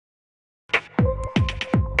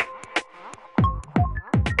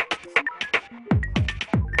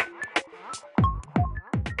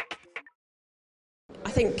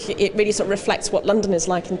think it really sort of reflects what London is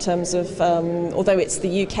like in terms of, although it's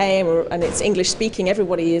the UK and it's English speaking,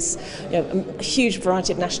 everybody is, a huge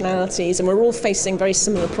variety of nationalities, and we're all facing very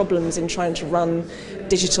similar problems in trying to run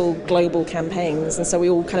digital global campaigns, and so we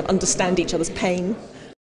all kind of understand each other's pain.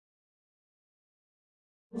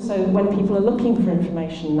 So when people are looking for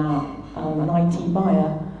information now, an IT buyer,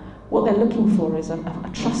 what they're looking for is a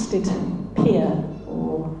trusted peer,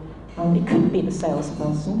 or it could be the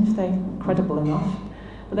salesperson if they're credible enough,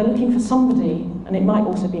 but they're looking for somebody, and it might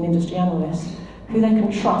also be an industry analyst, who they can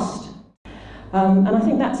trust. And I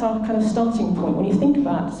think that's our kind of starting point. When you think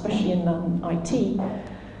about, especially in IT,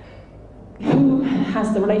 who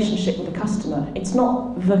has the relationship with the customer? It's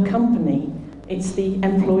not the company, it's the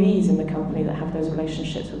employees in the company that have those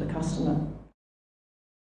relationships with the customer.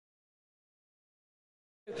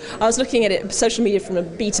 I was looking at it, social media, from a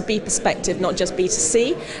B2B perspective, not just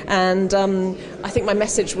B2C, and I think my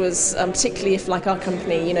message was, particularly if, like our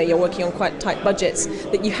company, you're working on quite tight budgets,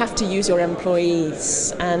 that you have to use your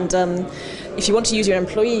employees, and if you want to use your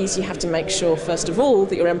employees, you have to make sure, first of all,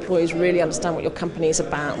 that your employees really understand what your company is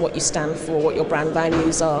about, what you stand for, what your brand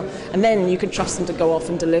values are, and then you can trust them to go off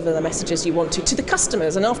and deliver the messages you want to the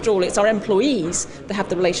customers. And after all, it's our employees that have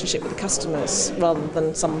the relationship with the customers, rather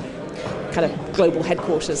than some kind of global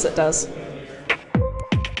headquarters that does.